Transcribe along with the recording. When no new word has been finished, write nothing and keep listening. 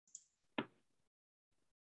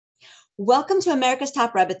Welcome to America's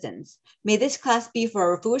Top Rebbitzins. May this class be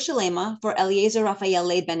for Rafua Shalema for Eliezer Raphael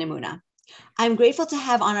Ben Emuna. I'm grateful to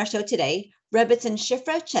have on our show today Rebbitzin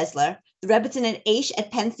Shifra Chesler, the Rebbitzin at Aish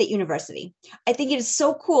at Penn State University. I think it is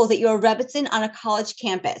so cool that you're a Rebbitzin on a college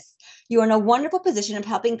campus. You are in a wonderful position of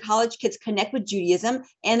helping college kids connect with Judaism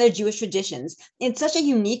and their Jewish traditions. It's such a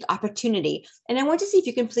unique opportunity. And I want to see if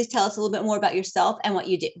you can please tell us a little bit more about yourself and what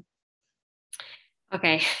you do.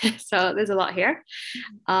 Okay, so there's a lot here.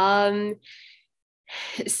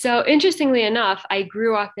 So interestingly enough, I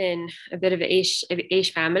grew up in a bit of an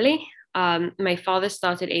Aish family. My father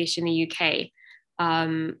started Aish in the UK,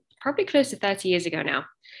 probably close to 30 years ago now.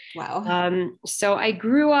 Wow. So I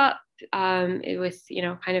grew up with,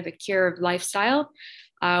 kind of a Kiruv lifestyle.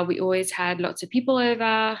 We always had lots of people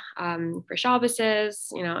over for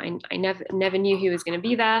Shabbases. I never knew who was going to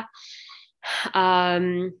be there.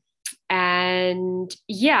 And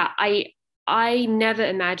yeah, I never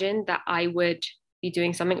imagined that I would be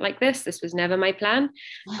doing something like this. This was never my plan.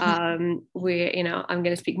 I'm going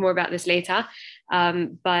to speak more about this later.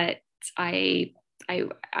 But I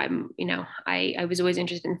was always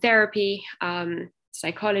interested in therapy,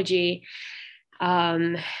 psychology.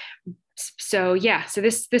 So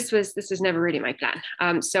this was never really my plan.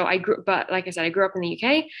 But like I said, I grew up in the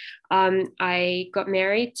UK. I got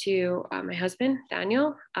married to my husband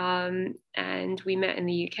Daniel, and we met in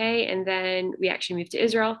the UK, and then we actually moved to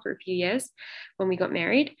Israel for a few years when we got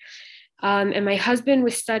married. And my husband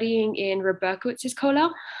was studying in Reb Berkowitz's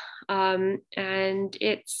kollel. And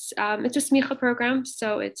it's a smicha program.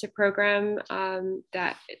 So it's a program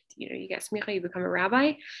that, you get smicha, you become a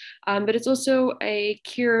rabbi. But it's also a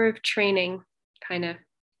Kiruv training kind of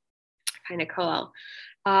kollel.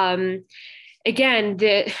 Again,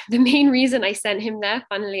 the main reason I sent him there,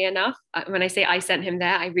 funnily enough, when I say I sent him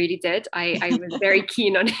there, I really did. I was very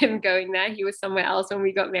keen on him going there. He was somewhere else when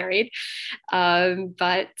we got married.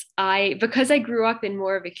 But because I grew up in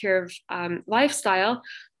more of a Kiruv lifestyle,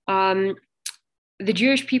 the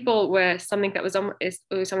Jewish people were something that was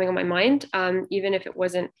something on my mind, even if it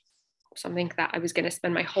wasn't something that I was going to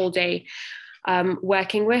spend my whole day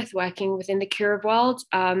working within the Kiruv world.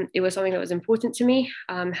 It was something that was important to me,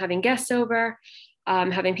 having guests over,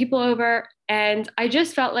 having people over. And I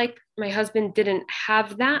just felt like my husband didn't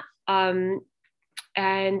have that. And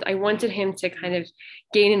I wanted him to kind of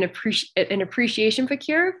gain an appreciation for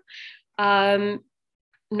Kiruv.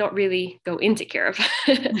 Not really go into Kiruv,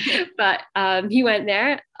 but he went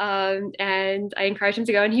there, and I encouraged him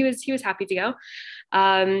to go, and he was happy to go.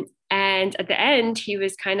 And at the end, he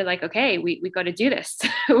was kind of like, "Okay, we got to do this.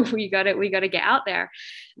 we got to get out there.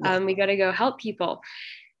 We got to go help people."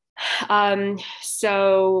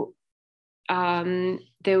 So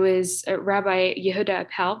there was Rabbi Yehuda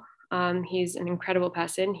Appel. He's an incredible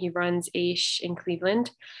person. He runs Aish in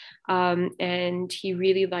Cleveland, and he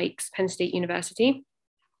really likes Penn State University.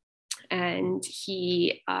 And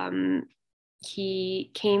he came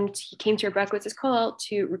to Reb Berkowitz's kollel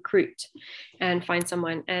to recruit and find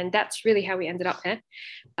someone, and that's really how we ended up here.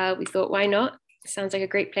 We thought, why not? Sounds like a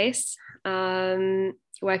great place.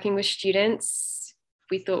 Working with students,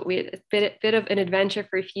 we thought we had a bit of an adventure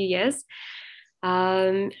for a few years,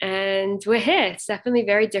 and we're here. It's definitely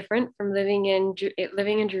very different from living in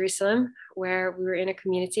Jerusalem, where we were in a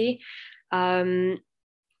community.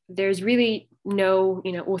 There's really no,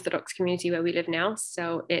 Orthodox community where we live now,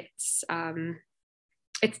 so it's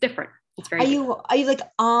different. It's very. Are you like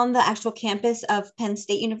on the actual campus of Penn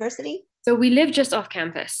State University? So we live just off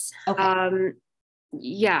campus. Okay.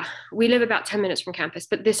 Yeah, we live about 10 minutes from campus,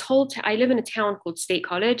 but I live in a town called State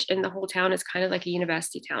College, and the whole town is kind of like a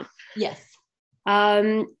university town. Yes.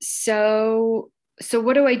 So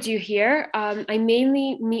what do I do here? I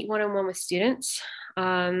mainly meet one-on-one with students.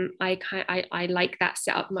 I like that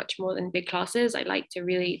setup much more than big classes. I like to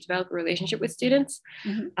really develop a relationship with students,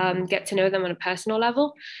 get to know them on a personal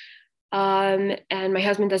level. And my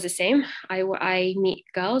husband does the same. I meet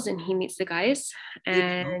girls and he meets the guys,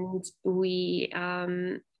 and we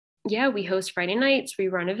host Friday nights, we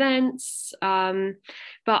run events.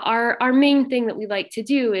 But our main thing that we like to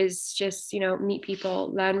do is just, meet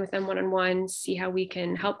people, learn with them one-on-one, see how we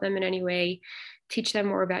can help them in any way, teach them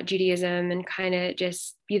more about Judaism, and kind of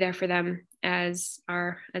just be there for them as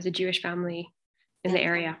a Jewish family in the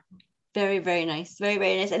area. Very, very nice. Very,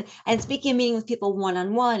 very nice. And speaking of meeting with people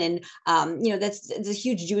one-on-one, and that's a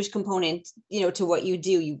huge Jewish component, to what you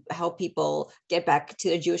do. You help people get back to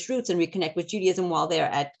their Jewish roots and reconnect with Judaism while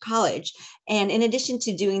they're at college. And in addition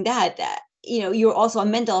to doing that, you're also a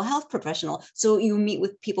mental health professional. So you meet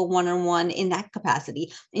with people one-on-one in that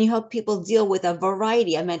capacity, and you help people deal with a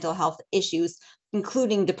variety of mental health issues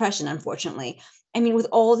including depression, unfortunately. I mean, with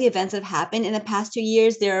all the events that have happened in the past 2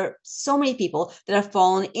 years, there are so many people that have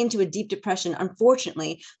fallen into a deep depression,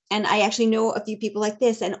 unfortunately. And I actually know a few people like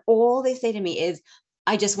this, and all they say to me is,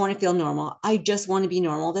 I just want to feel normal. I just want to be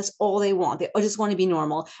normal. That's all they want. They just want to be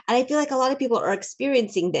normal. And I feel like a lot of people are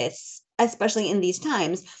experiencing this, especially in these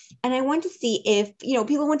times. And I want to see if,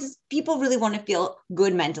 people really want to feel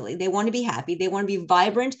good mentally. They want to be happy. They want to be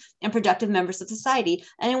vibrant and productive members of society.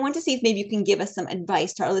 And I want to see if maybe you can give us some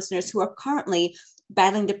advice to our listeners who are currently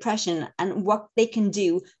battling depression and what they can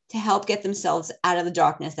do to help get themselves out of the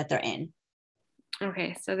darkness that they're in.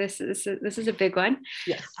 Okay, so this is a big one.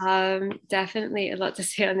 Yes. Definitely a lot to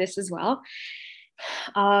say on this as well.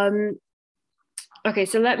 Okay,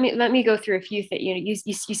 so let me go through a few things.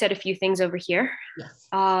 You said a few things over here. Yes.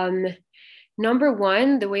 Number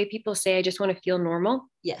one, the way people say, I just want to feel normal.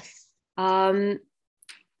 Yes. I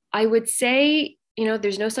would say,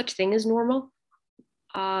 there's no such thing as normal.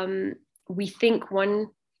 We think one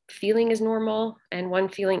feeling is normal and one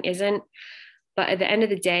feeling isn't. But at the end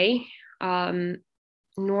of the day,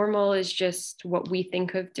 normal is just what we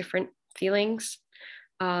think of different feelings.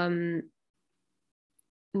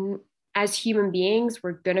 As human beings,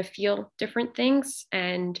 we're going to feel different things,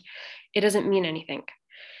 and it doesn't mean anything.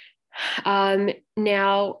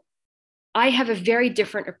 Now, I have a very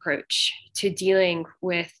different approach to dealing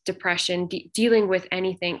with depression, dealing with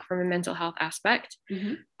anything from a mental health aspect.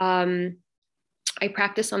 Mm-hmm. I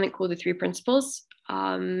practice something called the 3 principles.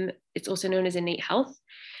 It's also known as innate health.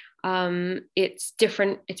 It's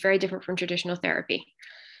different. It's very different from traditional therapy.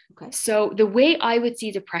 Okay. So the way I would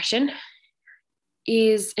see depression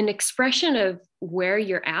is an expression of where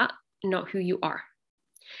you're at, not who you are.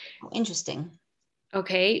 Interesting.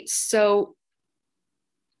 Okay. So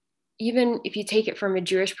even if you take it from a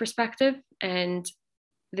Jewish perspective, and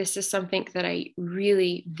this is something that I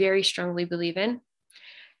really very strongly believe in,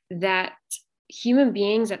 that human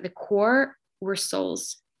beings at the core, we're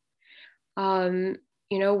souls.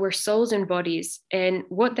 We're souls and bodies. And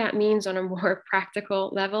what that means on a more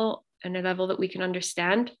practical level, and a level that we can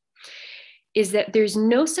understand, is that there's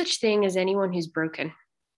no such thing as anyone who's broken.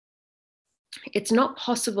 It's not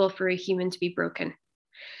possible for a human to be broken.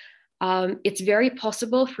 It's very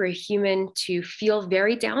possible for a human to feel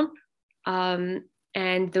very down,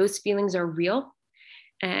 and those feelings are real,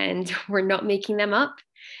 and we're not making them up.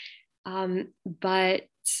 But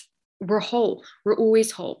we're whole. We're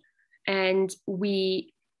always whole, and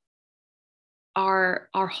our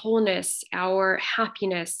wholeness, our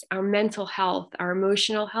happiness, our mental health, our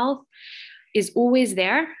emotional health is always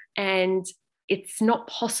there, and it's not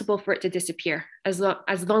possible for it to disappear as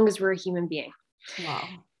long as we're a human being. Wow.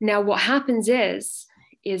 Now, what happens is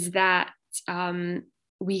that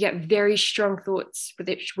we get very strong thoughts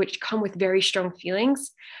which come with very strong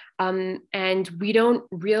feelings, and we don't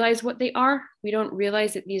realize what they are. We don't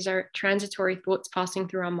realize that these are transitory thoughts passing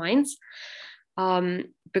through our minds,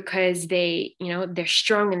 because they're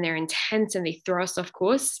strong and they're intense and they throw us off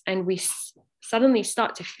course, and we suddenly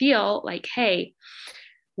start to feel like, hey,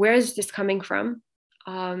 where is this coming from?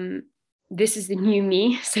 This is the new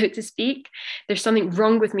me, so to speak. There's something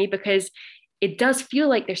wrong with me, because it does feel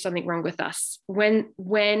like there's something wrong with us when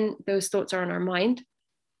those thoughts are on our mind,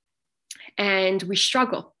 and we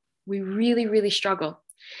struggle. We really, really struggle.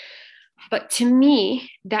 But to me,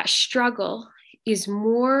 that struggle is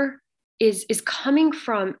coming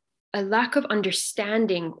from a lack of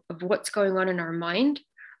understanding of what's going on in our mind,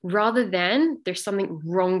 rather than there's something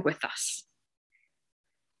wrong with us.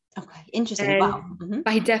 Okay, interesting. And wow. Mm-hmm.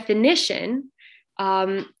 By definition,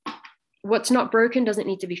 what's not broken doesn't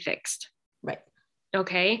need to be fixed. Right.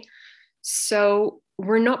 Okay. So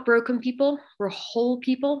we're not broken people. We're whole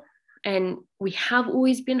people. And we have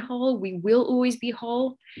always been whole. We will always be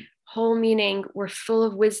whole. Whole meaning we're full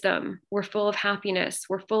of wisdom. We're full of happiness.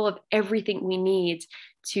 We're full of everything we need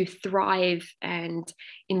to thrive and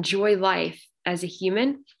enjoy life as a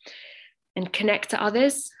human and connect to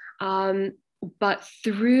others. But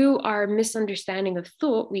through our misunderstanding of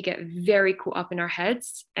thought, we get very caught up in our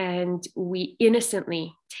heads, and we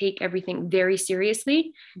innocently take everything very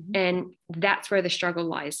seriously. Mm-hmm. And that's where the struggle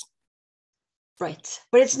lies. Right.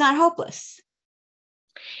 But it's not hopeless.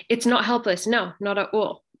 It's not helpless. No, not at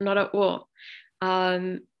all. Not at all.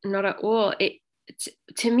 Not at all.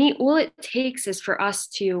 To me, all it takes is for us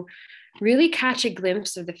to really catch a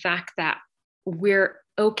glimpse of the fact that we're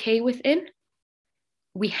okay within.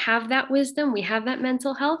 We have that wisdom, we have that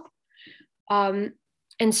mental health, and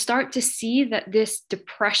start to see that this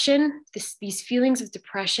depression, these feelings of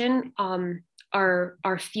depression,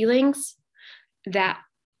 are feelings that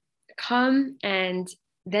come and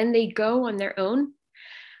then they go on their own.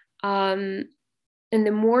 And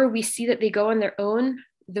the more we see that they go on their own,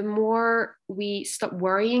 the more we stop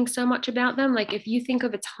worrying so much about them. Like if you think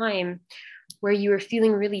of a time where you were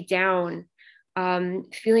feeling really down,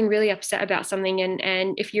 feeling really upset about something,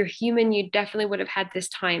 and if you're human, you definitely would have had this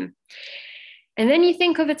time. And then you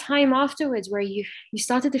think of a time afterwards where you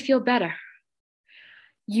started to feel better.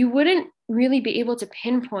 You wouldn't really be able to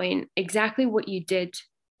pinpoint exactly what you did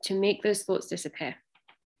to make those thoughts disappear.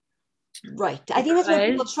 Right. I think that's where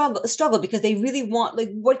people struggle because they really want,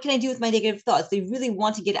 like, what can I do with my negative thoughts? They really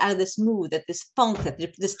want to get out of this mood, that this funk, that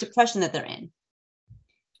this depression that they're in.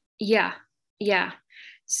 Yeah. Yeah.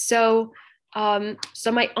 So,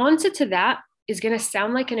 so my answer to that is going to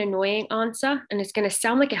sound like an annoying answer, and it's going to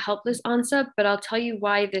sound like a helpless answer, but I'll tell you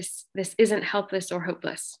why this isn't helpless or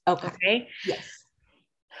hopeless. Okay. Yes.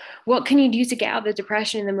 What can you do to get out of the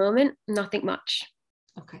depression in the moment? Nothing much.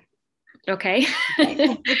 Okay.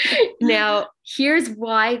 Now, here's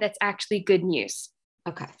why that's actually good news.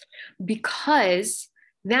 Okay. Because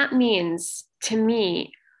that means, to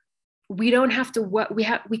me, we don't have to work.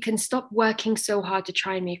 We can stop working so hard to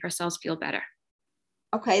try and make ourselves feel better.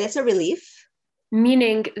 Okay, that's a relief.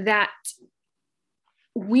 Meaning that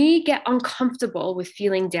we get uncomfortable with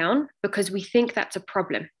feeling down because we think that's a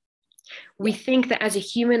problem. We think that as a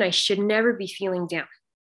human, I should never be feeling down.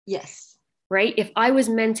 Yes. Right? If I was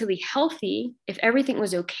mentally healthy, if everything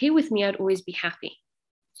was okay with me, I'd always be happy.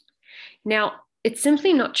 Now, it's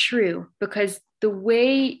simply not true, because the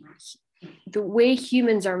way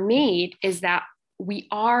humans are made is that we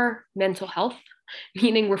are mental health,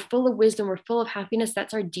 meaning we're full of wisdom, we're full of happiness.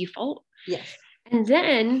 That's our default. Yes. And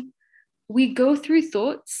then we go through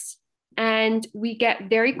thoughts and we get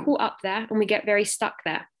very caught up there and we get very stuck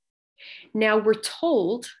there. Now we're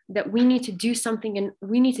told that we need to do something, and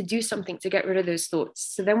we need to do something to get rid of those thoughts.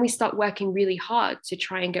 So then we start working really hard to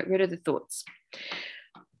try and get rid of the thoughts.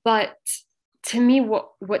 But to me,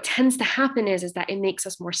 what tends to happen is that it makes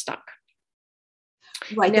us more stuck.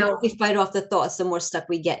 Right. Now, the more we fight off the thoughts, the more stuck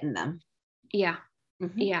we get in them. Yeah.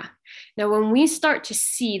 Mm-hmm. Yeah. Now, when we start to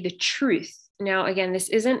see the truth, now again, this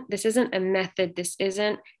isn't a method. This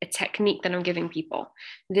isn't a technique that I'm giving people.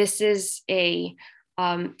 This is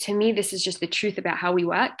to me, this is just the truth about how we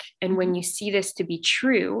work. And when you see this to be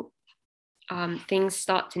true, things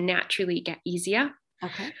start to naturally get easier.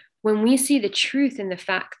 Okay. When we see the truth in the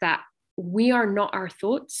fact that we are not our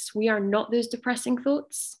thoughts, we are not those depressing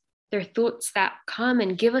thoughts. They're thoughts that come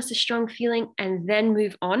and give us a strong feeling and then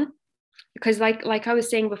move on. Because like I was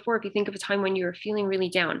saying before, if you think of a time when you were feeling really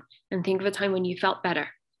down and think of a time when you felt better,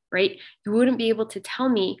 right? You wouldn't be able to tell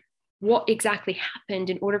me what exactly happened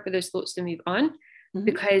in order for those thoughts to move on,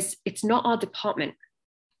 because it's not our department.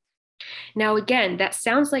 Now, again, that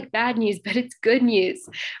sounds like bad news, but it's good news,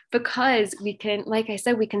 because we can, like I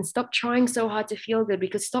said, we can stop trying so hard to feel good. We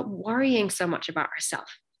could stop worrying so much about ourselves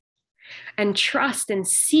and trust and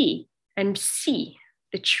see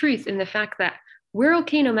the truth in the fact that we're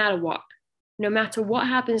okay no matter what. No matter what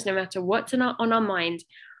happens, no matter what's on our mind,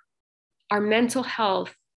 our mental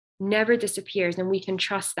health never disappears, and we can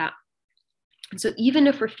trust that. So even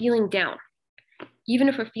if we're feeling down,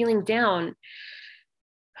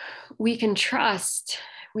 we can trust,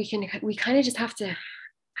 we kind of just have to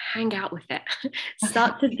hang out with it.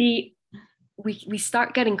 We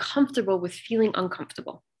start getting comfortable with feeling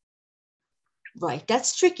uncomfortable. Right.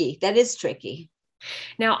 That's tricky. That is tricky.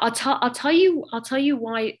 Now, I'll tell you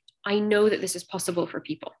why I know that this is possible for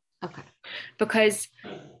people. Okay. Because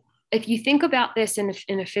if you think about this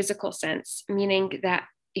in a physical sense, meaning that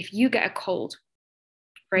if you get a cold,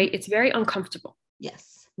 right, it's very uncomfortable.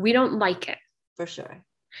 Yes. We don't like it. For sure.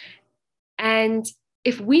 And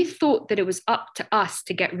if we thought that it was up to us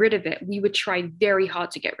to get rid of it, we would try very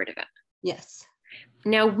hard to get rid of it. Yes.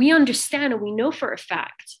 Now we understand, and we know for a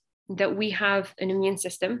fact that we have an immune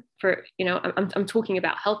system for, I'm talking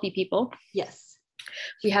about healthy people. Yes.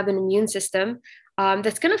 We have an immune system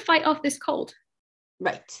that's going to fight off this cold.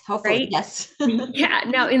 Right. Hopefully. Right? Yes. Yeah.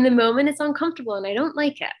 Now, in the moment, it's uncomfortable and I don't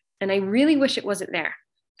like it. And I really wish it wasn't there.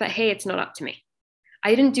 But hey, it's not up to me.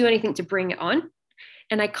 I didn't do anything to bring it on.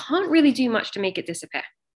 And I can't really do much to make it disappear.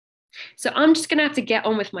 So I'm just going to have to get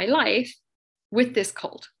on with my life with this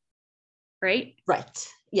cold. Right? Right.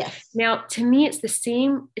 Yes. Now, to me, it's the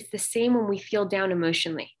same. It's the same when we feel down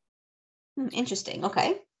emotionally. Interesting.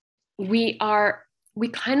 Okay. We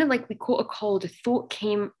kind of like, we caught a cold. A thought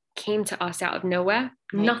came to us out of nowhere.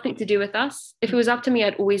 Right. Nothing to do with us. If it was up to me,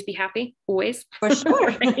 I'd always be happy. Always. For sure.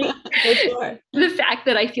 Right? For sure. The fact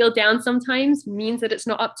that I feel down sometimes means that it's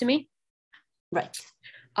not up to me. Right.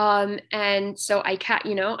 And so I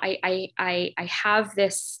have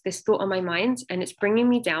this thought on my mind, and it's bringing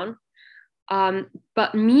me down.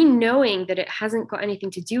 But me knowing that it hasn't got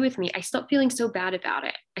anything to do with me, I stopped feeling so bad about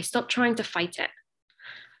it. I stopped trying to fight it.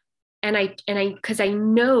 Because I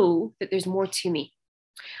know that there's more to me.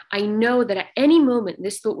 I know that at any moment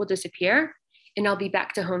this thought will disappear and I'll be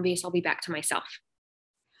back to home base. I'll be back to myself.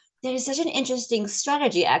 That is such an interesting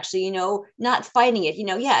strategy, actually, not fighting it.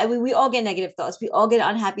 Yeah, we all get negative thoughts. We all get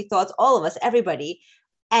unhappy thoughts, all of us, everybody.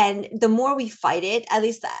 And the more we fight it, at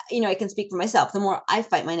least, I can speak for myself. The more I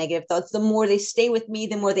fight my negative thoughts, the more they stay with me,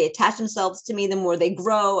 the more they attach themselves to me, the more they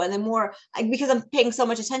grow. And the more, because I'm paying so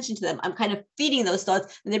much attention to them, I'm kind of feeding those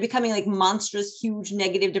thoughts and they're becoming like monstrous, huge,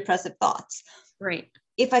 negative, depressive thoughts. Right.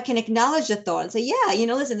 If I can acknowledge the thought and say,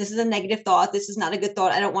 yeah, listen, this is a negative thought. This is not a good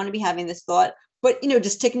thought. I don't want to be having this thought. But,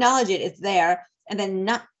 just to acknowledge it, it's there, and then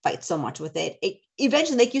not fight so much with it. It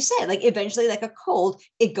eventually, like you said, eventually, like a cold,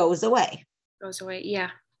 it goes away. Goes away. Yeah.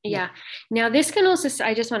 Now, this can also,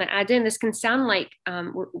 I just want to add in, this can sound like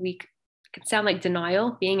we can sound like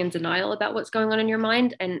denial, being in denial about what's going on in your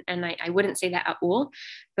mind. And I wouldn't say that at all,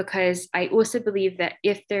 because I also believe that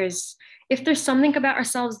if there's something about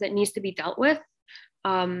ourselves that needs to be dealt with,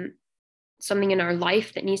 something in our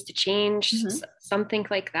life that needs to change, something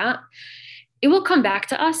like that, it will come back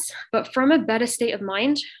to us, but from a better state of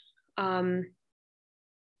mind,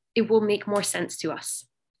 it will make more sense to us.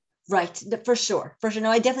 Right. For sure.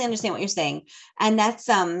 No, I definitely understand what you're saying. And that's,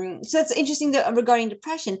 so that's interesting regarding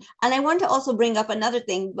depression. And I want to also bring up another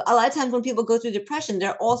thing. A lot of times when people go through depression,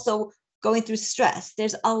 they're also going through stress.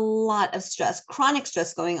 There's a lot of stress, chronic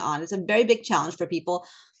stress going on. It's a very big challenge for people.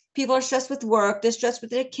 People are stressed with work, they're stressed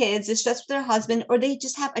with their kids, they're stressed with their husband, or they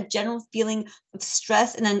just have a general feeling of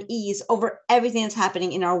stress and unease over everything that's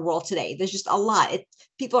happening in our world today. There's just a lot.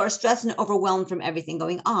 People are stressed and overwhelmed from everything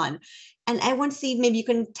going on. And I want to see, maybe you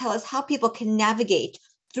can tell us how people can navigate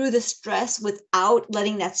through the stress without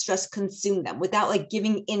letting that stress consume them, without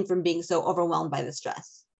giving in from being so overwhelmed by the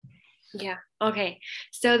stress. Yeah. Okay.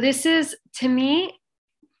 So this is, to me,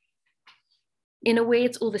 in a way,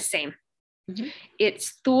 it's all the same. Mm-hmm.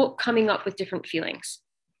 It's thought coming up with different feelings.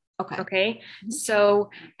 Okay. Mm-hmm. So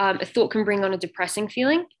a thought can bring on a depressing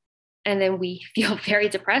feeling, and then we feel very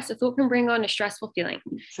depressed. A thought can bring on a stressful feeling.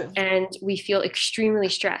 True. And we feel extremely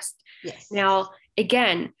stressed. Yes. Now,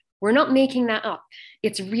 again, we're not making that up.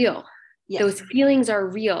 It's real. Yes. Those feelings are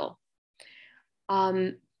real.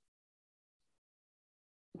 But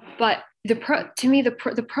to me,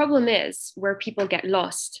 the problem is where people get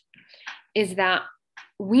lost is that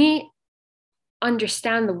we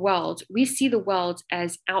understand the world. We see the world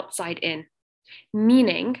as outside in,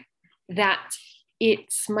 meaning that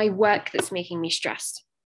it's my work that's making me stressed.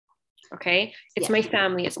 Okay. It's my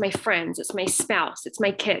family, it's my friends, it's my spouse, it's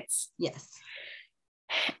my kids. Yes.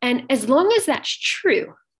 And as long as that's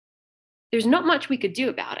true, there's not much we could do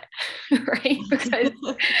about it, right? Because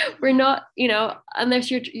we're not, unless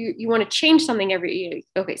you want to change something every year.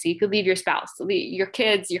 Okay, so you could leave your spouse, your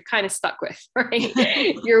kids, you're kind of stuck with, right?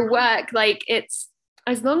 Your work, it's,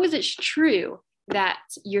 as long as it's true that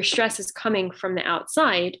your stress is coming from the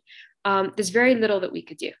outside, there's very little that we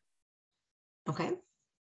could do. Okay.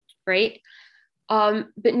 Right? But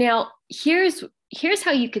now here's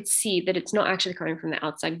how you could see that it's not actually coming from the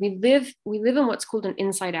outside. We live in what's called an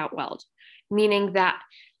inside out world, meaning that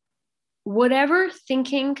whatever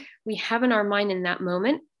thinking we have in our mind in that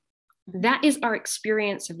moment, that is our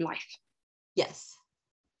experience of life. Yes.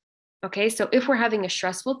 Okay. So if we're having a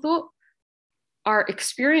stressful thought, our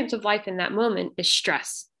experience of life in that moment is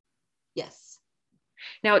stress. Yes.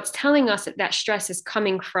 Now it's telling us that stress is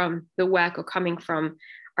coming from the work, or coming from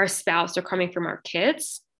our spouse, or coming from our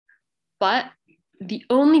kids. But the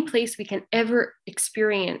only place we can ever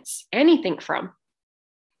experience anything from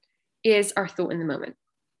is our thought in the moment.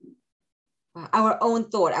 Our own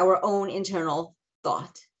thought, our own internal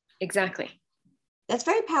thought. Exactly. That's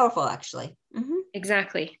very powerful, actually. Mm-hmm.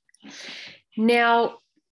 Exactly. Now,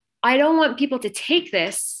 I don't want people to take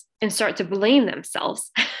this and start to blame themselves.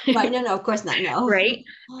 Right. No, of course not. No. Right?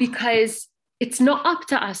 Because it's not up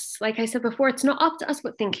to us. Like I said before, it's not up to us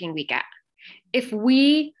what thinking we get. If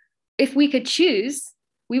we could choose,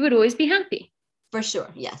 we would always be happy. For sure.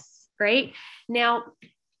 Yes. Right? Now,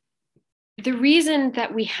 the reason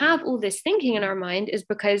that we have all this thinking in our mind is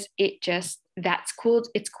because it's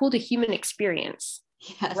called a human experience.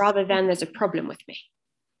 Yes. Rather than there's a problem with me.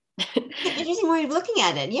 Interesting way of looking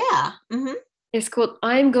at it. Yeah. Mm-hmm. It's called,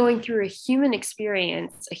 I'm going through a human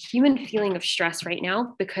experience, a human feeling of stress right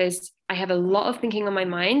now, because I have a lot of thinking on my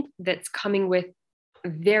mind that's coming with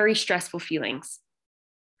very stressful feelings.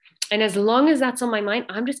 And as long as that's on my mind,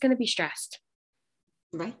 I'm just going to be stressed.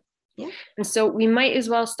 Right. Yeah. And so we might as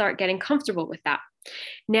well start getting comfortable with that.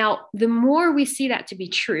 Now, the more we see that to be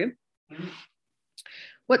true,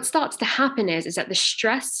 What starts to happen is that the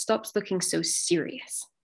stress stops looking so serious.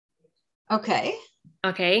 Okay.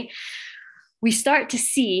 Okay. We start to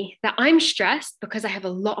see that I'm stressed because I have a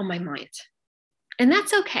lot on my mind. And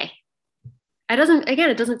that's okay.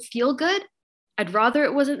 It doesn't feel good. I'd rather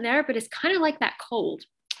it wasn't there, but it's kind of like that cold.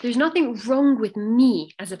 There's nothing wrong with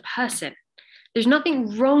me as a person. There's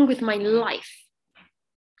nothing wrong with my life.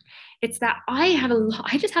 It's that I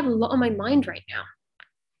just have a lot on my mind right now.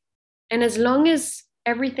 And as long as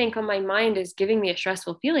everything on my mind is giving me a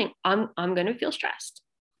stressful feeling, I'm going to feel stressed.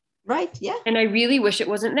 Right. Yeah. And I really wish it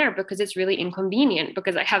wasn't there because it's really inconvenient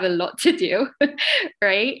because I have a lot to do,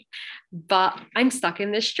 right? But I'm stuck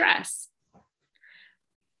in this stress.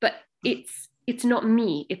 But it's not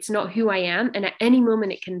me. It's not who I am. And at any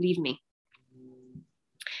moment it can leave me.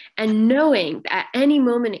 And knowing that at any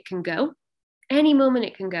moment it can go,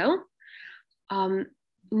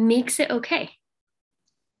 makes it okay.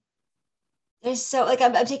 There's so like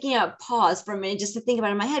I'm taking a pause for a minute just to think about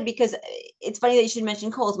it in my head, because it's funny that you should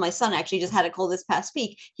mention colds. My son actually just had a cold this past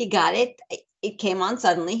week. He got it. It came on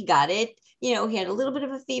suddenly. He got it. He had a little bit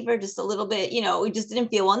of a fever, just a little bit. He just didn't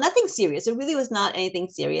feel well. Nothing serious. It really was not anything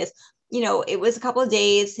serious. It was a couple of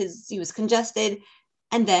days. He was congested,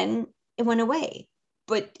 and then it went away.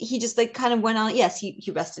 But he just like kind of went on. Yes,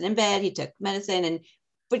 he rested in bed. He took medicine,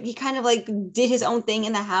 but he kind of like did his own thing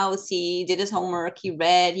in the house. He did his homework. He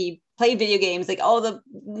read. He played video games, like all the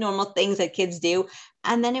normal things that kids do.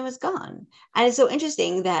 And then it was gone. And it's so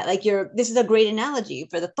interesting that like this is a great analogy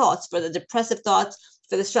for the thoughts, for the depressive thoughts,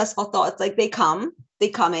 for the stressful thoughts. Like they come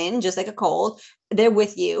in just like a cold. They're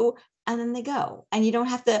with you, and then they go. And you don't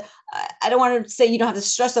have to, I don't want to say you don't have to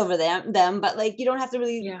stress over them, but like you don't have to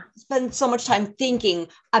really spend so much time thinking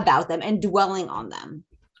about them and dwelling on them.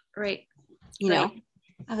 Right. You know?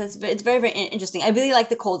 Oh, it's very, very interesting. I really like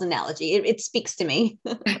the cold analogy. It speaks to me.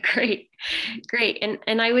 Great.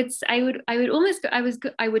 And I would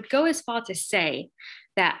go as far to say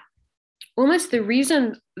that almost the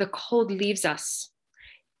reason the cold leaves us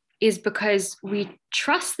is because we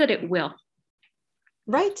trust that it will.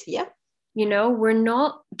 Right. Yeah. We're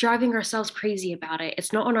not driving ourselves crazy about it.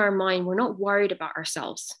 It's not on our mind. We're not worried about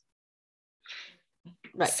ourselves.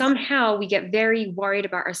 Right. Somehow we get very worried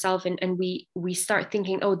about ourselves, and we start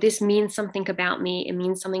thinking, oh, this means something about me. It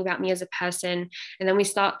means something about me as a person. And then we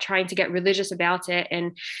start trying to get religious about it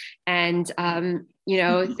and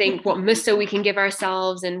think what mussar we can give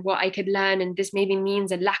ourselves and what I could learn. And this maybe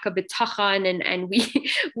means a lack of bitachon. And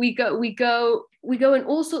we go in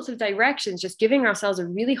all sorts of directions, just giving ourselves a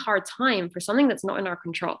really hard time for something that's not in our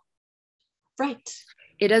control. Right.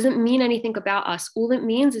 It doesn't mean anything about us. All it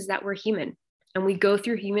means is that we're human. And we go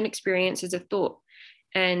through human experiences of thought.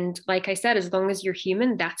 And like I said, as long as you're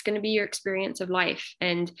human, that's going to be your experience of life.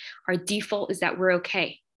 And our default is that we're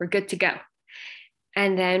okay. We're good to go.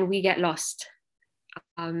 And then we get lost.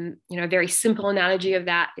 A very simple analogy of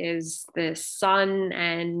that is the sun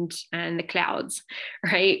and the clouds,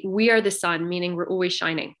 right? We are the sun, meaning we're always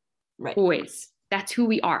shining. Right. Always. That's who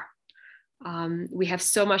we are. We have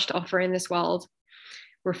so much to offer in this world.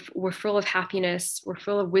 We're full of happiness. We're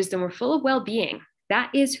full of wisdom. We're full of well-being.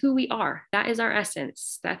 That is who we are. That is our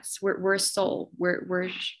essence. We're a soul.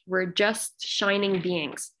 We're just shining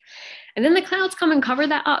beings. And then the clouds come and cover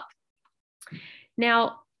that up.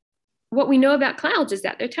 Now, what we know about clouds is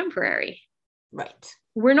that they're temporary. Right.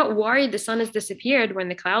 We're not worried the sun has disappeared when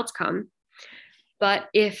the clouds come. But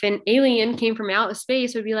if an alien came from outer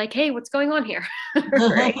space, would be like, hey, what's going on here?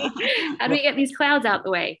 Right? How do we get these clouds out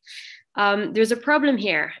the way? There's a problem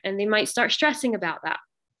here, and they might start stressing about that.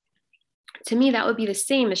 To me, that would be the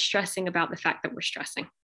same as stressing about the fact that we're stressing.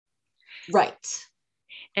 Right.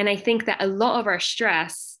 And I think that a lot of our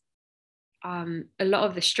stress, a lot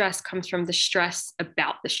of the stress comes from the stress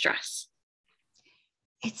about the stress.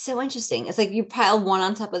 It's so interesting. It's like you pile one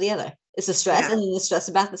on top of the other. It's the stress and then the stress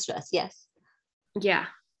about the stress. Yes. Yeah.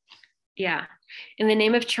 Yeah. In the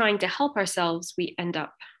name of trying to help ourselves, we end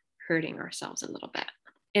up hurting ourselves a little bit.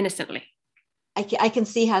 Innocently. I can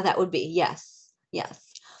see how that would be. Yes.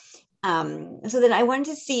 So then I wanted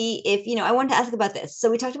to see if, I wanted to ask about this. So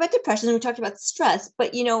we talked about depression and we talked about stress,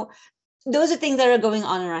 but, those are things that are going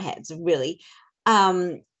on in our heads, really.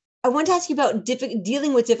 I want to ask you about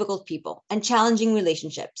dealing with difficult people and challenging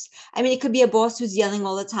relationships. I mean, it could be a boss who's yelling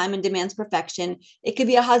all the time and demands perfection. It could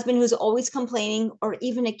be a husband who's always complaining, or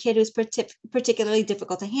even a kid who's particularly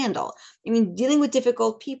difficult to handle. I mean, dealing with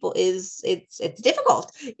difficult people it's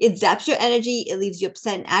difficult. It zaps your energy. It leaves you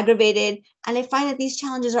upset and aggravated. And I find that these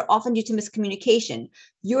challenges are often due to miscommunication.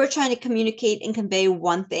 You're trying to communicate and convey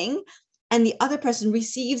one thing, and the other person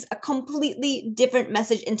receives a completely different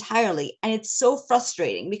message entirely. And it's so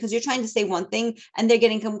frustrating because you're trying to say one thing and they're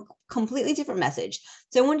getting a completely different message.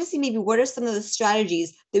 So I wanted to see maybe what are some of the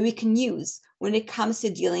strategies that we can use when it comes to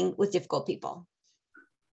dealing with difficult people.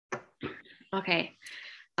 Okay.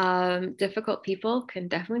 Difficult people can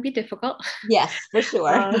definitely be difficult. Yes, for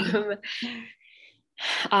sure.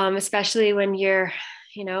 Especially when you're,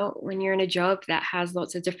 when you're in a job that has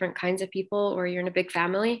lots of different kinds of people, or you're in a big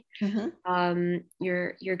family,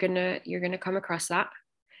 you're gonna come across that.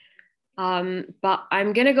 But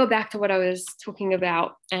I'm gonna go back to what I was talking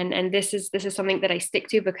about, and this is something that I stick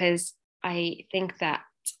to, because I think that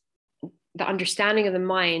the understanding of the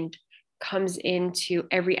mind comes into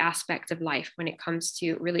every aspect of life when it comes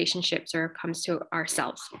to relationships or comes to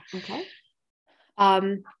ourselves. Okay.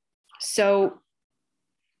 So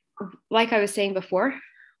like I was saying before,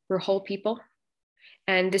 we're whole people,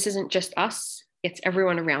 and this isn't just us, it's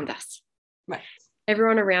everyone around us. Right.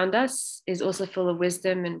 Everyone around us is also full of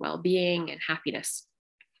wisdom and well-being and happiness.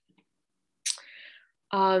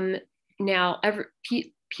 Now,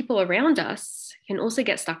 people around us can also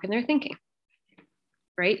get stuck in their thinking,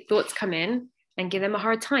 right? Thoughts come in and give them a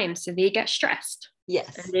hard time, so they get stressed.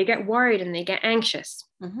 Yes. And they get worried and they get anxious.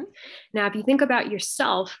 Now, if you think about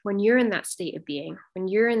yourself, when you're in that state of being, when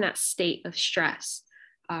you're in that state of stress,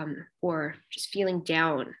 or just feeling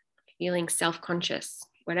down, feeling self-conscious,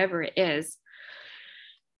 whatever it is,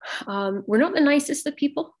 we're not the nicest of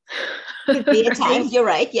people. Could be at times, you're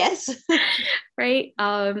right, yes. Right?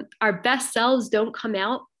 Our best selves don't come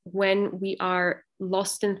out when we are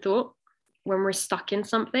lost in thought, when we're stuck in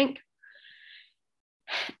something.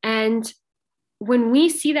 And when we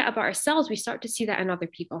see that about ourselves, we start to see that in other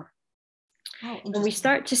people. And we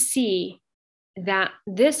start to see that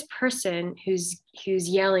this person who's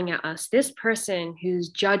yelling at us, this person who's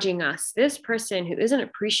judging us, this person who isn't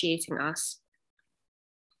appreciating us,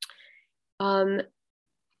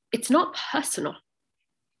 it's not personal.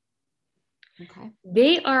 Okay.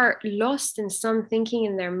 They are lost in some thinking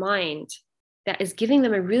in their mind that is giving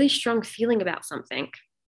them a really strong feeling about something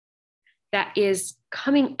that is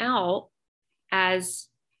coming out as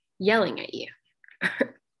yelling at you.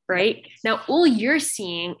 Right? Now, all you're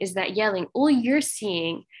seeing is that yelling. All you're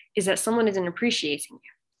seeing is that someone isn't appreciating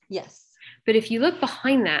you. Yes. But if you look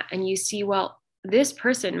behind that and you see, well, this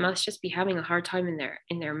person must just be having a hard time in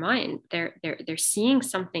their mind. They're seeing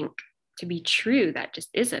something to be true that just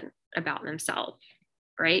isn't about themselves,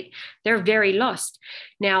 right? They're very lost.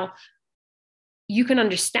 Now, you can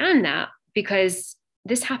understand that because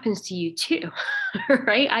this happens to you too,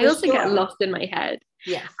 right? I also get lost in my head.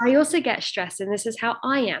 Yes. I also get stressed, and this is how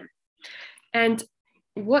I am. And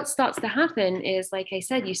what starts to happen is, like I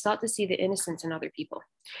said, you start to see the innocence in other people.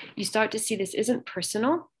 You start to see this isn't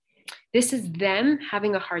personal. This is them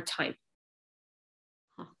having a hard time.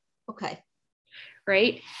 Okay.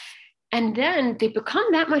 Right? And then they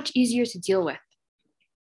become that much easier to deal with.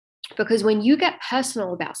 Because when you get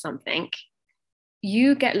personal about something,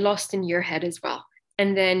 you get lost in your head as well.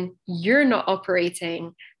 And then you're not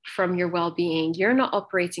operating from your well-being. You're not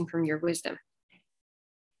operating from your wisdom.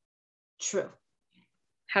 True.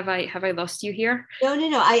 Have I lost you here? No.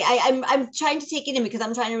 I'm trying to take it in because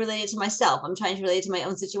I'm trying to relate it to myself. I'm trying to relate it to my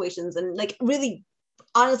own situations and like really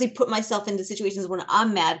honestly put myself into situations when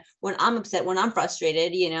I'm mad, when I'm upset, when I'm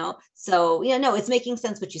frustrated, So, no, it's making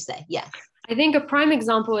sense what you say. Yes. I think a prime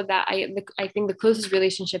example of that, I think the closest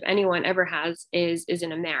relationship anyone ever has is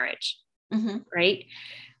in a marriage, right?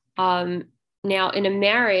 Now in a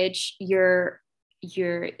marriage, you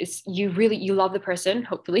love the person,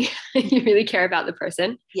 hopefully you really care about the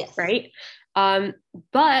person. Yes. Right.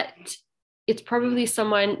 But it's probably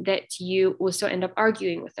someone that you also end up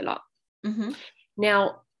arguing with a lot.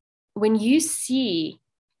 Now, when you see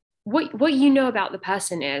what you know about the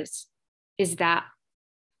person is that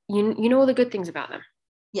you know all the good things about them.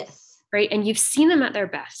 Yes. Right. And you've seen them at their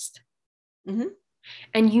best.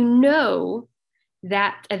 And you know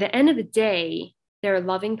that at the end of the day, they're a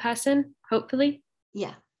loving person, hopefully.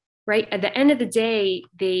 Yeah. Right. At the end of the day,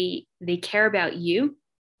 they care about you.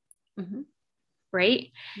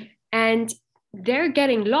 Right. And they're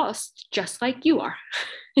getting lost just like you are.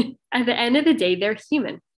 At the end of the day, they're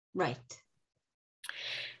human. Right.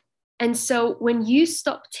 And so when you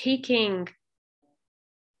stop taking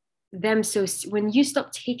their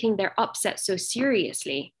upset so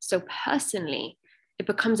seriously, so personally, it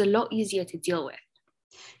becomes a lot easier to deal with.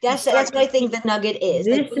 That's what I think the nugget is.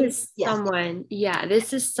 This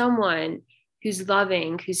is someone who's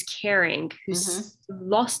loving, who's caring, who's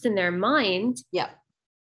lost in their mind. Yeah.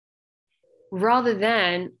 Rather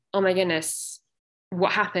than, oh my goodness,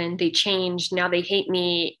 what happened? They changed. Now they hate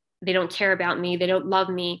me. they don't care about me, they don't love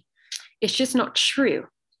me. It's just not true.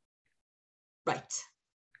 Right.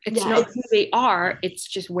 It's not who they are. It's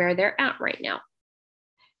just where they're at right now.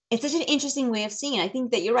 It's such an interesting way of seeing it. I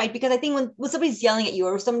think that you're right, because I think when somebody's yelling at you,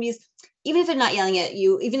 or somebody's, even if they're not yelling at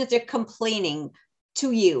you, even if they're complaining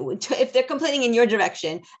to you, if they're complaining in your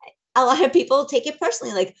direction, a lot of people take it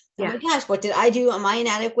personally. Like, oh my gosh, what did I do? Am I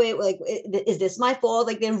inadequate? Like, is this my fault?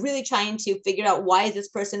 Like, they're really trying to figure out, why is this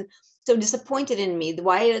person so disappointed in me?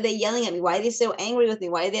 Why are they yelling at me? Why are they so angry with me?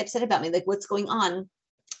 Why are they upset about me? Like, what's going on?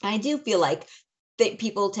 I do feel like that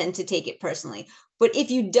people tend to take it personally. But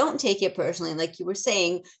if you don't take it personally, like you were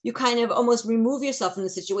saying, you kind of almost remove yourself from the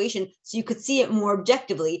situation so you could see it more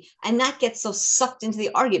objectively, and not get so sucked into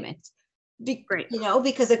the argument. Right. You know,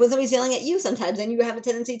 because like when somebody's yelling at you, sometimes then you have a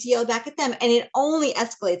tendency to yell back at them, and it only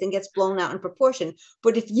escalates and gets blown out in proportion.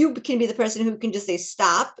 But if you can be the person who can just say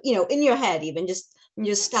stop, you know, in your head, even just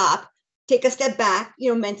stop, take a step back,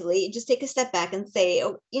 you know, mentally, just take a step back and say,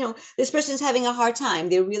 oh, you know, this person's having a hard time.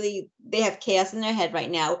 They have chaos in their head right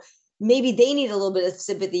now. Maybe they need a little bit of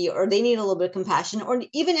sympathy, or they need a little bit of compassion, or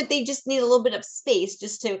even if they just need a little bit of space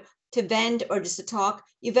just to vent, or just to talk.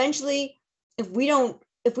 Eventually, if we don't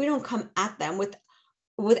come at them with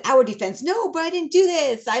our defense, no, but I didn't do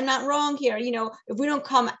this, I'm not wrong here, you know, if we don't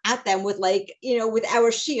come at them with, like, you know, with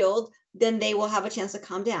our shield, then they will have a chance to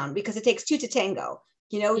calm down, because it takes two to tango.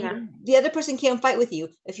 You know, the other person can't fight with you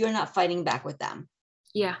if you're not fighting back with them.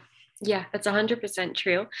 Yeah. That's 100%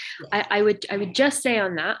 true. Yeah. I would just say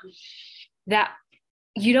on that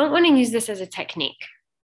you don't want to use this as a technique.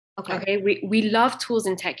 Okay. We love tools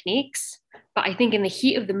and techniques, but I think in the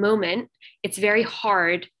heat of the moment, it's very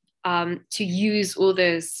hard to use all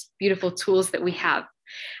those beautiful tools that we have.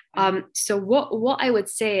 So what I would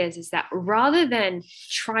say is that rather than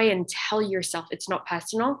try and tell yourself it's not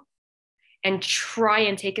personal, and try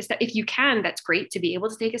and take a step, if you can, that's great to be able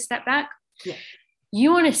to take a step back. Yeah.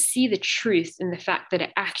 You want to see the truth in the fact that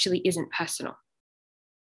it actually isn't personal.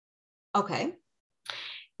 Okay.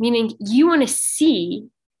 Meaning you want to see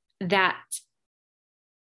that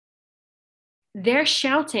they're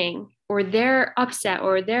shouting, or they're upset,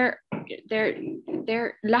 or their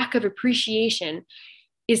lack of appreciation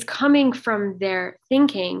is coming from their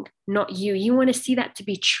thinking, not you. You want to see that to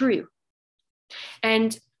be true.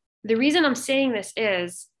 And the reason I'm saying this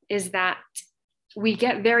is that we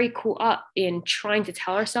get very caught up in trying to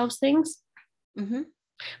tell ourselves things,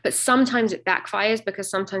 but sometimes it backfires, because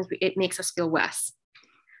sometimes it makes us feel worse,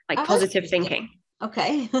 like positive thinking.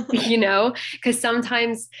 Okay. You know, because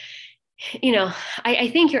sometimes, you know, I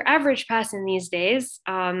think your average person these days,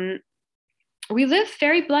 we live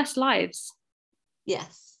very blessed lives.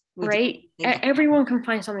 Yes. Right? Everyone can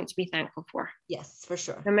find something to be thankful for. Yes, for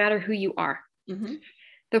sure. No matter who you are.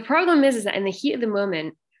 The problem is that in the heat of the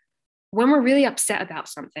moment, when we're really upset about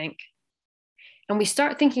something, and we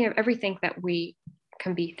start thinking of everything that we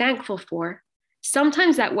can be thankful for,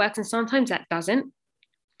 sometimes that works and sometimes that doesn't.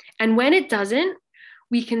 And when it doesn't,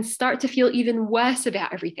 we can start to feel even worse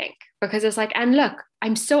about everything, because it's like, and look,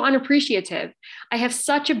 I'm so unappreciative. I have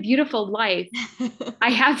such a beautiful life. I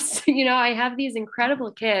have these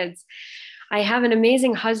incredible kids. I have an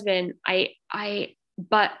amazing husband.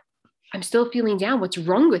 But I'm still feeling down. What's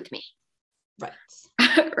wrong with me? Right.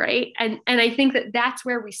 Right. And I think that that's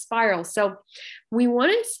where we spiral. So we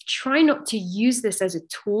want to try not to use this as a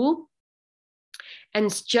tool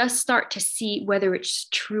and just start to see whether it's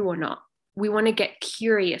true or not. We want to get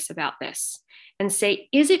curious about this and say,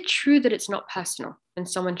 is it true that it's not personal when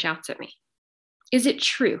someone shouts at me? Is it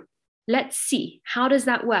true? Let's see. How does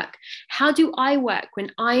that work? How do I work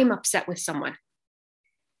when I am upset with someone?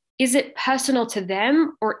 Is it personal to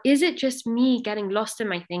them, or is it just me getting lost in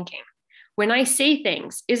my thinking? When I say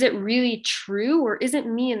things, is it really true, or is it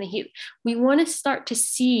me in the heat? We want to start to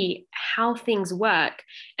see how things work.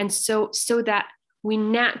 And so that we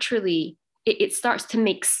naturally, it starts to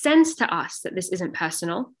make sense to us that this isn't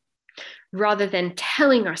personal, rather than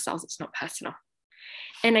telling ourselves it's not personal.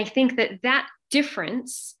 And I think that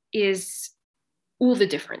difference is all the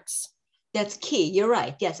difference. That's key. You're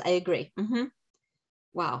right. Yes, I agree.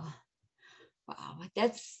 Wow.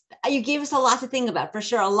 You gave us a lot to think about, for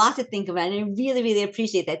sure. A lot to think about. And I really, really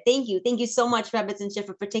appreciate that. Thank you. Thank you so much, Rebbetzin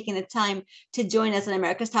Shifra, for taking the time to join us on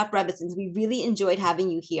America's Top Rebbetzins. We really enjoyed having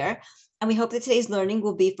you here. And we hope that today's learning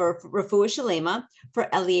will be for Refuah Shalema for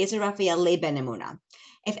Eliezer Raphael Leib Ben Emunah.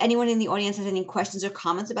 If anyone in the audience has any questions or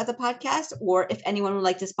comments about the podcast, or if anyone would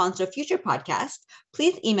like to sponsor a future podcast,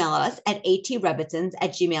 please email us at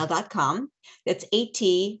atrebetzins@gmail.com. That's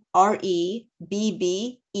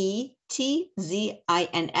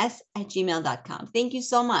ATREBBETZINS@gmail.com. Thank you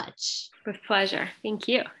so much. With pleasure. Thank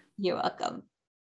you. You're welcome.